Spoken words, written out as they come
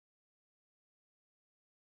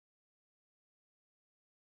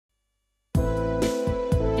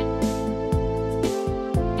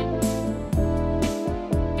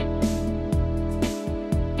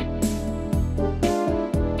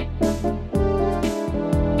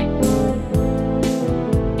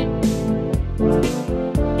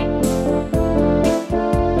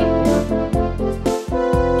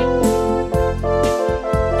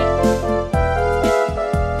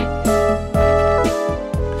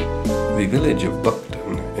The village of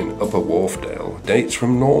Buckden in Upper Wharfedale dates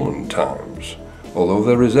from Norman times, although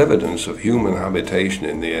there is evidence of human habitation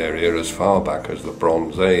in the area as far back as the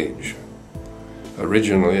Bronze Age.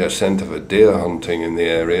 Originally a centre for deer hunting in the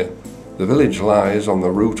area, the village lies on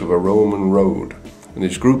the route of a Roman road and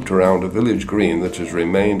is grouped around a village green that has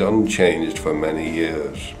remained unchanged for many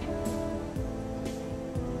years.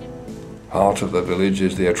 Heart of the village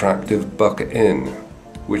is the attractive Buck Inn,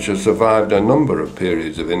 which has survived a number of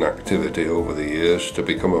periods of inactivity over the years to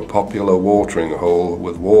become a popular watering hole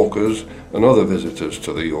with walkers and other visitors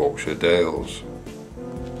to the Yorkshire Dales.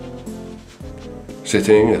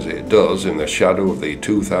 Sitting, as it does, in the shadow of the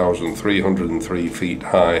 2,303 feet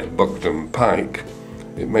high Buckden Pike,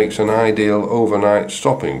 it makes an ideal overnight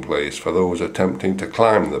stopping place for those attempting to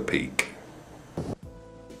climb the peak.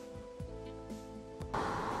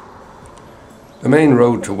 The main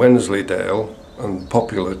road to Wensleydale and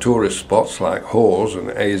popular tourist spots like Hawes and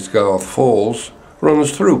Aysgarth Falls runs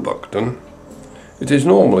through Buckden. It is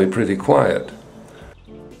normally pretty quiet,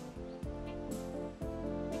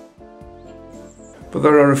 but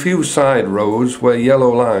there are a few side roads where yellow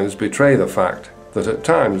lines betray the fact that at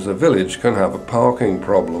times the village can have a parking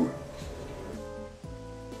problem.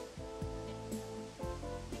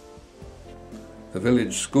 The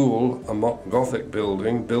village school, a mock Gothic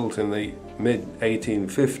building built in the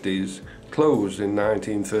mid-1850s, closed in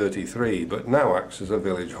 1933 but now acts as a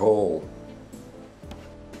village hall.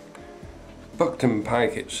 Buckden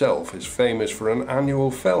Pike itself is famous for an annual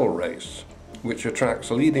fell race, which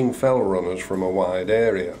attracts leading fell runners from a wide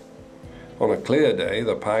area. On a clear day,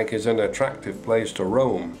 the pike is an attractive place to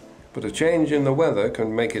roam, but a change in the weather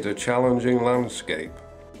can make it a challenging landscape.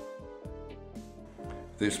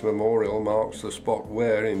 This memorial marks the spot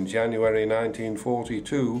where, in January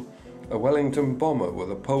 1942, a Wellington bomber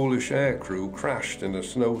with a Polish aircrew crashed in a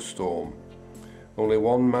snowstorm. Only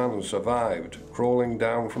one man survived, crawling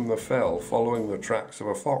down from the fell following the tracks of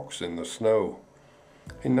a fox in the snow.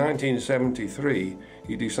 In 1973,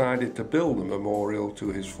 he decided to build a memorial to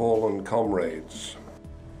his fallen comrades.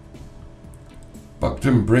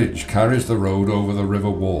 Buckden Bridge carries the road over the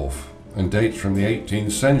River Wharfe and dates from the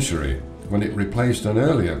 18th century, when it replaced an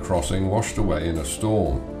earlier crossing washed away in a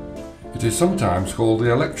storm. It is sometimes called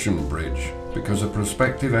the Election Bridge because a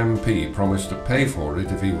prospective MP promised to pay for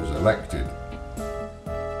it if he was elected.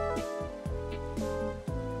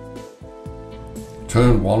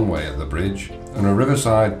 Turn one way at the bridge and a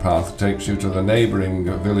riverside path takes you to the neighbouring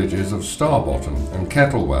villages of Starbottom and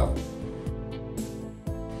Kettlewell.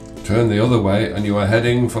 Turn the other way and you are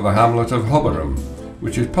heading for the hamlet of Hubberham,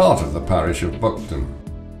 which is part of the parish of Buckden.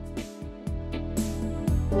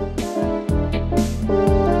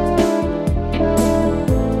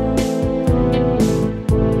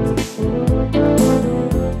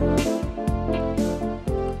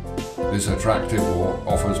 This attractive walk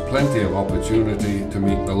offers plenty of opportunity to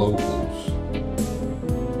meet the locals.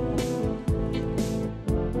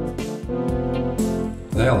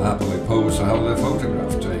 They'll happily pose to have their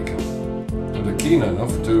photograph taken, and are keen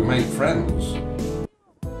enough to make friends.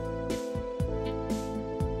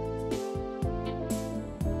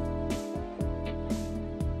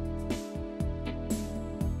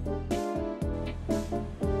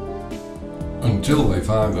 Until they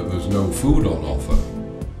find that there's no food on offer.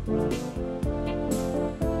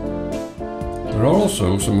 There are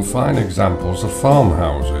also some fine examples of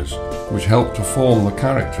farmhouses which help to form the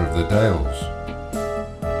character of the Dales.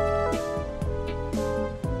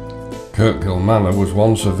 Kirkhill Manor was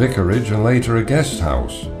once a vicarage and later a guest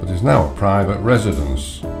house, but is now a private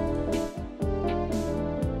residence.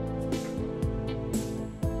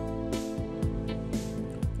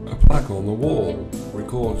 A plaque on the wall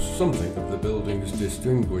records something of the building's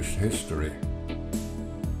distinguished history.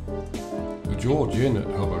 The George Inn at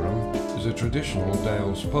Hubberham is a traditional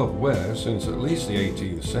Dales pub where, since at least the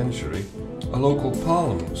 18th century, a local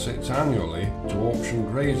parliament sits annually to auction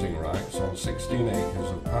grazing rights on 16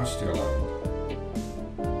 acres of pasture land.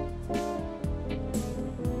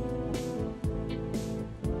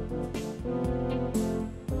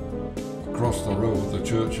 Across the road, the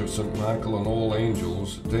Church of St Michael and All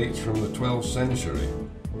Angels dates from the 12th century.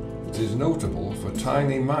 It is notable for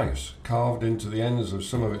tiny mice carved into the ends of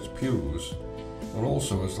some of its pews, and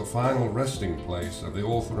also as the final resting place of the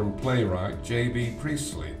author and playwright J.B.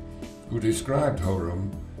 Priestley, who described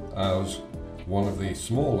Hubberham as one of the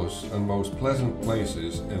smallest and most pleasant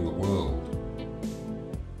places in the world.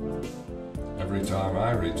 Every time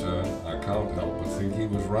I return, I can't help but think he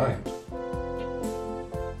was right.